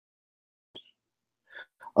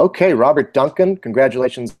Okay, Robert Duncan,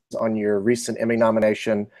 congratulations on your recent Emmy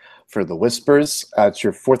nomination for The Whispers. It's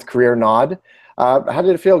your fourth career nod. How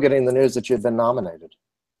did it feel getting the news that you had been nominated?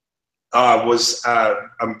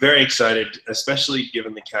 I'm very excited, especially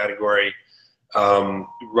given the category.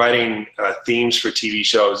 Writing themes for TV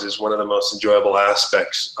shows is one of the most enjoyable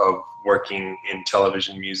aspects of working in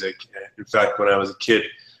television music. In fact, when I was a kid,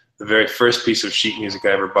 the very first piece of sheet music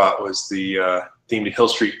I ever bought was the theme to Hill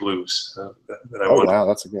Street Blues that I Oh, wanted wow,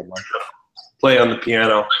 that's a good one. to play on the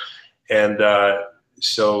piano. And to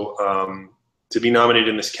be nominated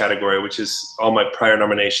in this category, which is all my prior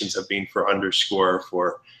nominations have been for underscore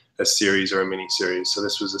for a series or a mini series. So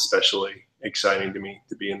this was especially exciting to me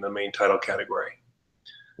to be in the main title category.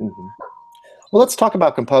 Mhm. Well, let's talk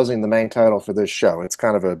about composing the main title for this show. It's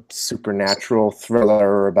kind of a supernatural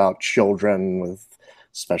thriller about children with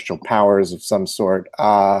special powers of some sort.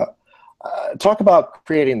 Talk about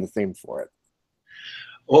creating the theme for it.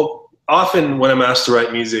 Well, often when I'm asked to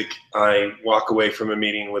write music, I walk away from a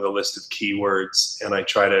meeting with a list of keywords and I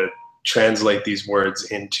try to translate these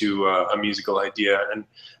words into a musical idea. And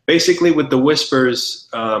basically with The Whispers,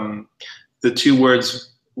 the two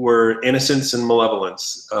words were innocence and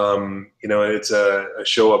malevolence. It's a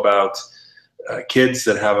show about kids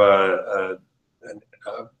that have an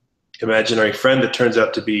imaginary friend that turns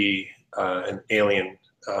out to be an alien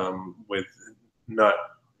with not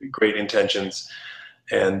great intentions.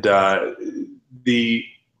 And the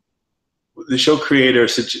show creator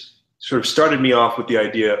sort of started me off with the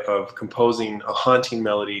idea of composing a haunting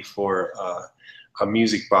melody for a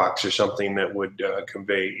music box or something that would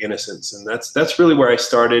convey innocence, and that's really where I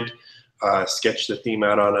started. Sketched the theme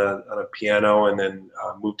out on a piano, and then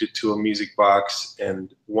moved it to a music box.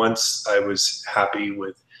 And once I was happy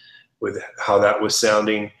with how that was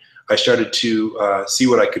sounding, I started to see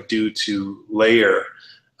what I could do to layer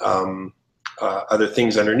other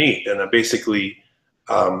things underneath. And I basically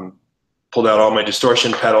pulled out all my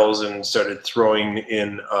distortion pedals and started throwing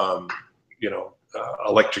in,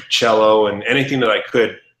 electric cello and anything that I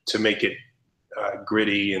could to make it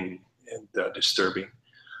gritty and disturbing.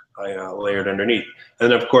 I layered underneath.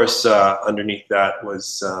 And of course, underneath that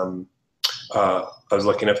was, I was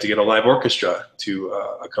lucky enough to get a live orchestra to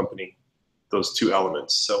accompany those two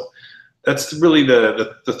elements. So that's really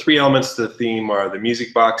the three elements to the theme are the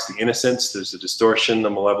music box, the innocence, there's the distortion, the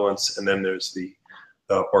malevolence, and then there's the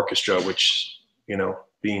orchestra, which,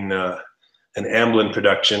 being an Amblin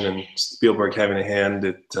production and Spielberg having a hand,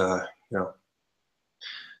 it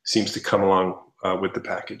seems to come along with the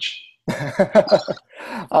package.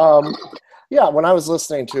 Yeah, when I was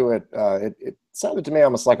listening to it, it sounded to me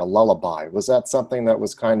almost like a lullaby. Was that something that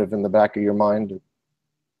was kind of in the back of your mind?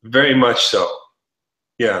 Very much so.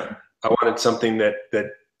 Yeah, I wanted something that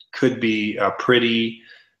could be pretty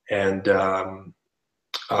and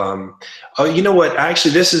oh, you know what?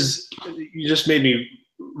 Actually, you just made me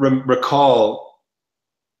recall.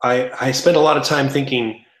 I spent a lot of time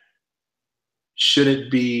thinking, should it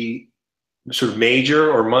be sort of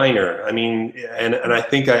major or minor? I mean, and I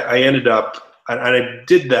think I ended up, and I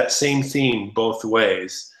did that same theme both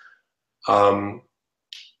ways.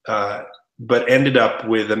 But ended up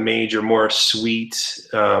with a major, more sweet,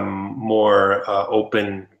 more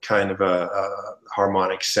open kind of a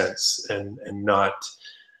harmonic sense, and not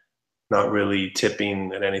really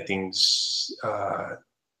tipping at anything's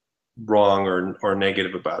wrong or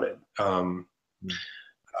negative about it.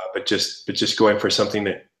 But just going for something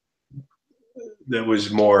that was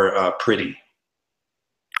more pretty,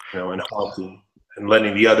 and haunting, and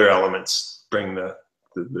letting the other elements bring the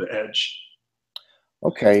edge.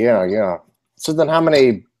 Okay, yeah. So then how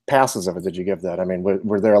many passes of it did you give that? I mean,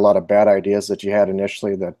 were there a lot of bad ideas that you had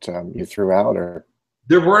initially that you threw out, or?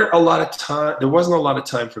 There wasn't a lot of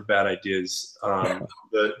time for bad ideas.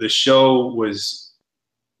 The show was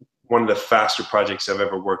one of the faster projects I've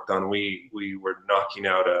ever worked on. We were knocking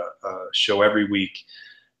out a show every week,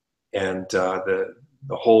 and the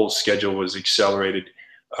whole schedule was accelerated.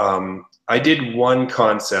 I did one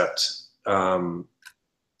concept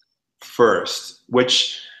first,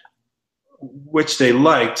 which they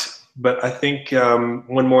liked, but I think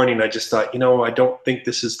one morning I just thought, I don't think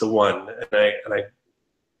this is the one, and I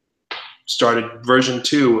started version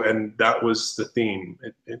 2, and that was the theme.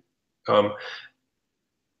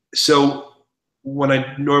 So when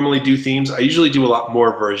I normally do themes, I usually do a lot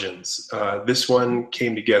more versions. This one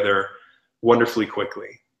came together wonderfully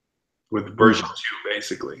quickly with version 2,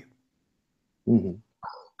 basically. Mm-hmm.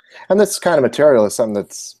 And this kind of material is something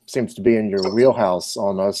that seems to be in your wheelhouse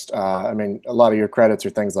almost. I mean, a lot of your credits are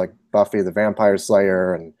things like Buffy the Vampire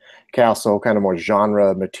Slayer and Castle, kind of more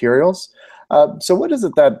genre materials. So what is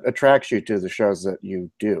it that attracts you to the shows that you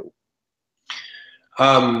do?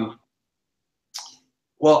 Um,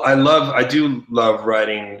 well, I do love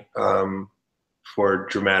writing for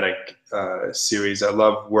dramatic series. I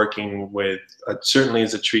love working with, certainly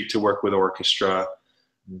is a treat to work with orchestra.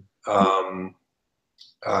 Um,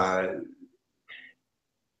 uh,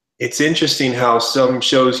 it's interesting how some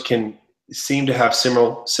shows can seem to have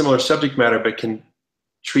similar subject matter, but can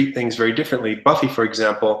treat things very differently. Buffy, for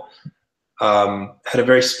example, had a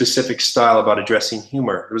very specific style about addressing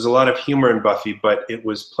humor. There was a lot of humor in Buffy, but it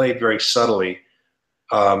was played very subtly.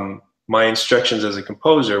 My instructions as a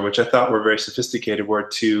composer, which I thought were very sophisticated, were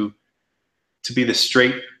to be the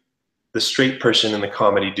straight person in the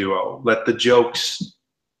comedy duo. Let the jokes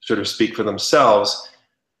sort of speak for themselves,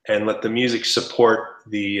 and let the music support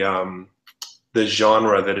the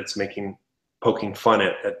genre that it's poking fun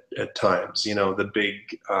at times. You know, the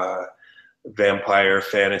big vampire,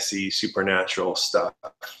 fantasy, supernatural stuff,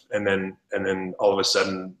 and then all of a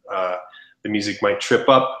sudden the music might trip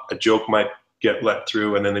up, a joke might get let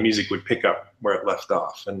through, and then the music would pick up where it left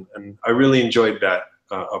off. And I really enjoyed that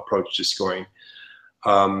approach to scoring.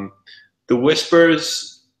 The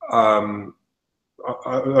Whispers, obviously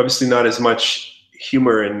not as much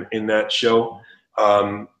humor in that show.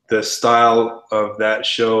 The style of that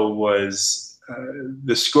show was,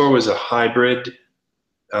 the score was a hybrid,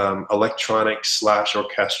 electronic /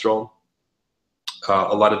 orchestral.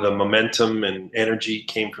 A lot of the momentum and energy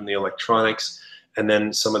came from the electronics, and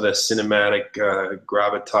then some of the cinematic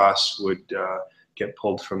gravitas would get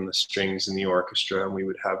pulled from the strings in the orchestra, and we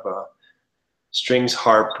would have strings,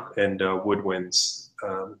 harp, and woodwinds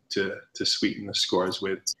to sweeten the scores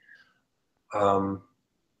with.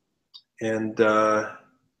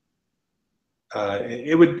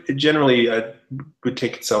 It would generally would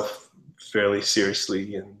take itself fairly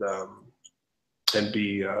seriously, and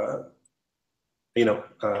be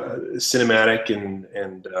cinematic and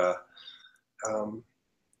you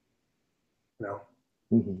know.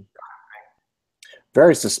 Mm-hmm.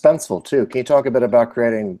 Very suspenseful too. Can you talk a bit about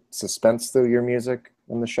creating suspense through your music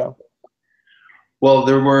in the show? Well,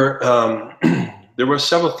 there were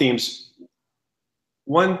several themes.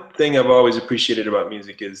 One thing I've always appreciated about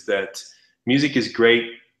music is that music is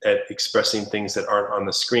great at expressing things that aren't on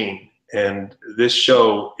the screen. And this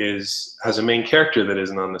show has a main character that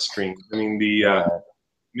isn't on the screen. I mean, the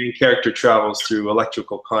main character travels through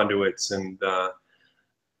electrical conduits, and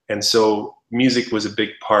so music was a big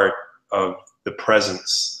part of the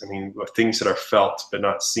presence. I mean, things that are felt but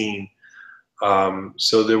not seen.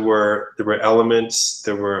 So there were elements,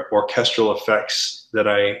 there were orchestral effects that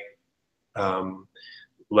I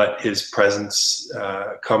let his presence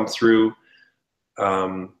come through.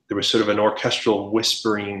 There was sort of an orchestral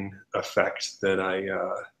whispering effect that I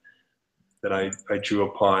drew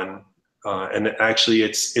upon, and actually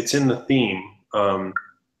it's in the theme.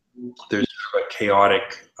 There's sort of a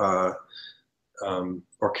chaotic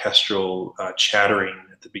orchestral chattering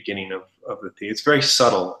at the beginning of the theme. It's very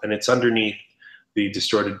subtle, and it's underneath the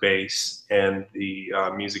distorted bass and the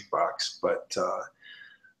music box, but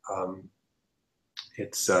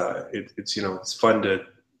it's fun to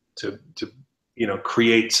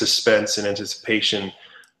create suspense and anticipation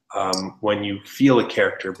when you feel a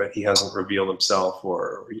character but he hasn't revealed himself,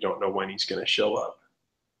 or you don't know when he's going to show up.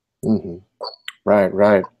 Mm-hmm.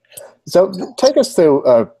 Right. So take us through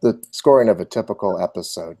the scoring of a typical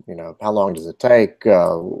episode. You know, how long does it take?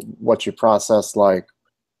 What's your process like?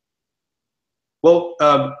 Well,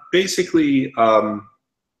 basically,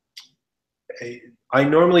 I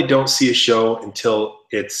normally don't see a show until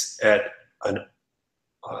it's at a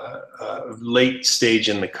late stage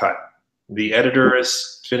in the cut. The editor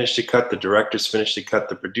has finished a cut, the director's finished a cut,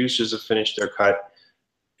 the producers have finished their cut,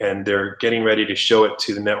 and they're getting ready to show it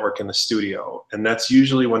to the network in the studio. And that's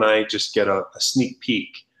usually when I just get a sneak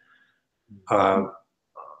peek. Under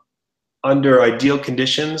ideal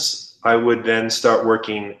conditions, I would then start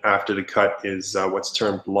working after the cut is what's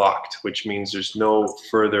termed blocked, which means there's no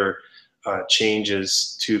further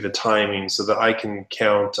changes to the timing, so that I can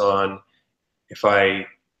count on, if I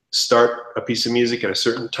start a piece of music at a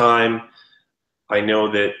certain time, I know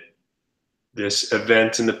that this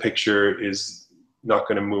event in the picture is not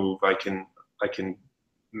going to move. I can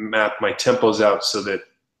map my tempos out so that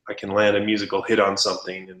I can land a musical hit on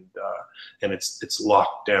something, and it's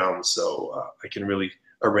locked down, so I can really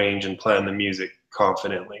arrange and plan the music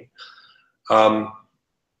confidently.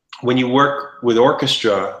 When you work with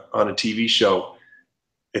orchestra on a TV show,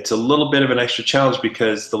 it's a little bit of an extra challenge,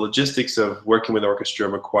 because the logistics of working with orchestra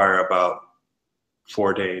require about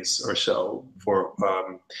 4 days or so.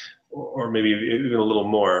 or maybe even a little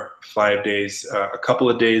more, 5 days, a couple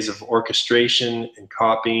of days of orchestration and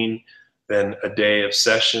copying, then a day of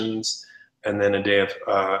sessions, and then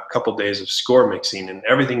a couple days of score mixing, and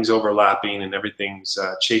everything's overlapping and everything's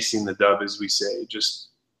chasing the dub, as we say, just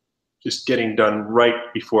getting done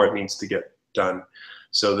right before it needs to get done.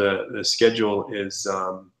 So the schedule is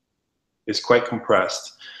quite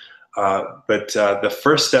compressed. But the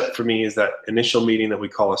first step for me is that initial meeting that we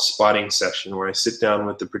call a spotting session, where I sit down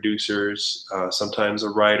with the producers, sometimes a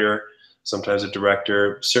writer, sometimes a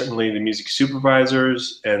director, certainly the music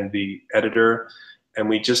supervisors and the editor, and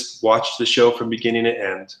we just watch the show from beginning to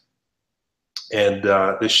end. And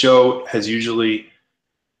the show has usually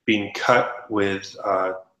been cut with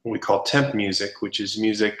what we call temp music, which is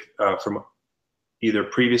music from either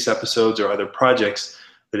previous episodes or other projects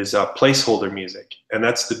that is placeholder music. And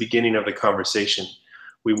that's the beginning of the conversation.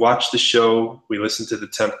 We watch the show, we listen to the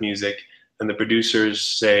temp music, and the producers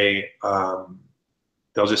say, we'll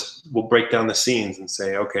break down the scenes and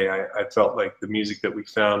say, okay, I felt like the music that we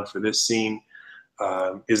found for this scene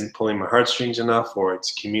isn't pulling my heartstrings enough, or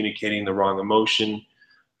it's communicating the wrong emotion.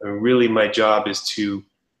 And really, my job is to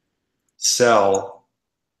sell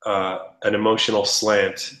an emotional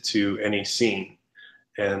slant to any scene,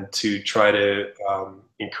 and to try to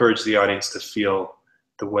encourage the audience to feel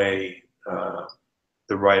the way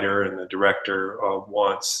the writer and the director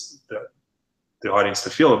wants the audience to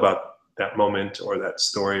feel about that moment or that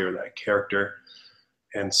story or that character.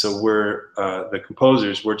 And so we're, the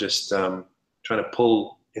composers, we're just trying to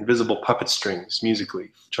pull invisible puppet strings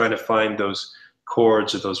musically, trying to find those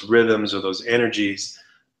chords or those rhythms or those energies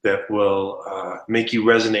that will make you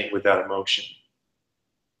resonate with that emotion.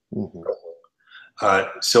 Mm-hmm.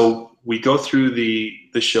 So we go through the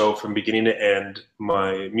show from beginning to end.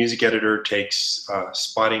 My music editor takes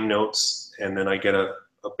spotting notes, and then I get a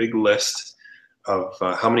big list of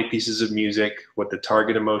how many pieces of music, what the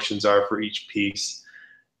target emotions are for each piece.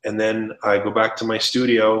 And then I go back to my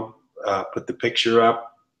studio, put the picture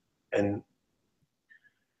up, and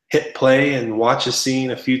hit play and watch a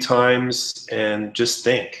scene a few times and just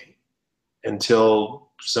think until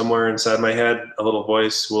somewhere inside my head, a little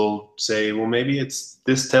voice will say, well, maybe it's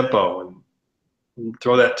this tempo, and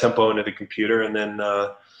throw that tempo into the computer. And then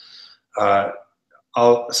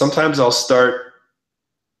sometimes I'll start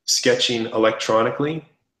sketching electronically.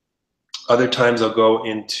 Other times I'll go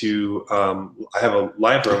into, I have a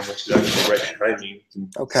live room, which is actually right behind me.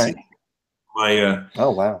 Okay. My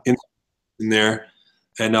oh wow, in there,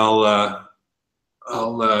 and I'll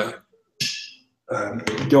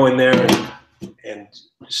go in there and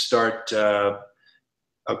start. I'll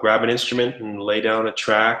grab an instrument and lay down a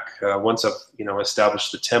track. Once I've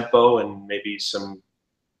established the tempo and maybe some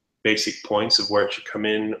basic points of where it should come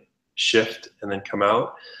in, shift, and then come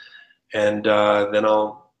out, and then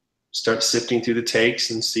I'll start sifting through the takes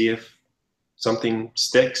and see if something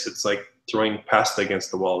sticks. It's like throwing pasta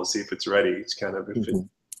against the wall to see if it's ready. It's kind of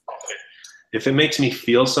if it makes me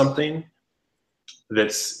feel something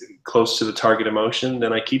that's close to the target emotion,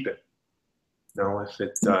 then I keep it.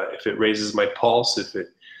 If it raises my pulse, if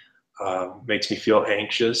it makes me feel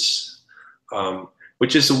anxious,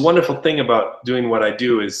 which is a wonderful thing about doing what I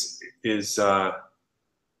do is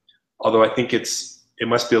although I think it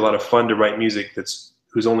must be a lot of fun to write music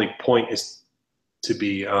whose only point is to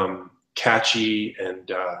be catchy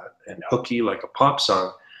and hooky like a pop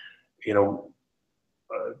song.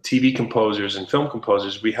 TV composers and film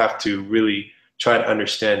composers, we have to really try to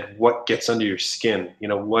understand what gets under your skin.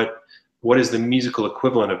 What is the musical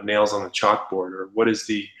equivalent of nails on the chalkboard, or what is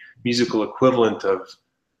the musical equivalent of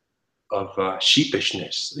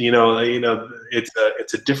sheepishness?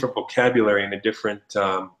 It's a different vocabulary and a different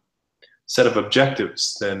set of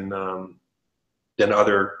objectives than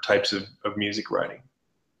other types of music writing.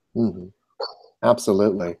 Mm-hmm.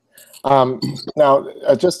 Absolutely. Now,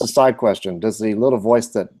 just a side question: does the little voice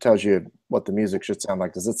that tells you what the music should sound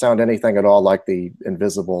like, does it sound anything at all like the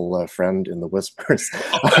invisible friend in the Whispers?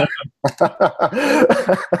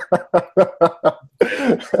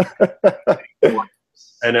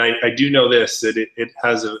 And I do know this, that it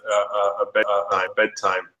has a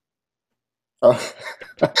bedtime. Oh.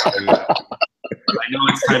 And, I know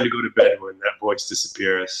it's time to go to bed when that voice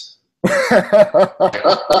disappears.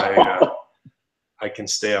 I can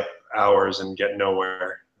stay up hours and get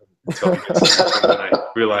nowhere until he gets to and then I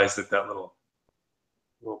realize that little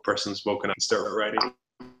person's woken up and started writing.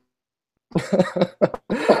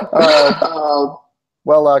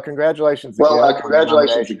 Well, congratulations again.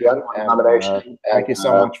 Congratulations again on the nomination. Thank you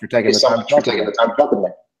so much for taking the time to talk to me.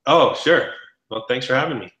 Oh, sure. Well, thanks for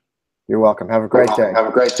having me. You're welcome. Have a great day. Have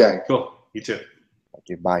a great day. Cool. You too. Thank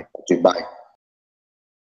you. Bye. Bye.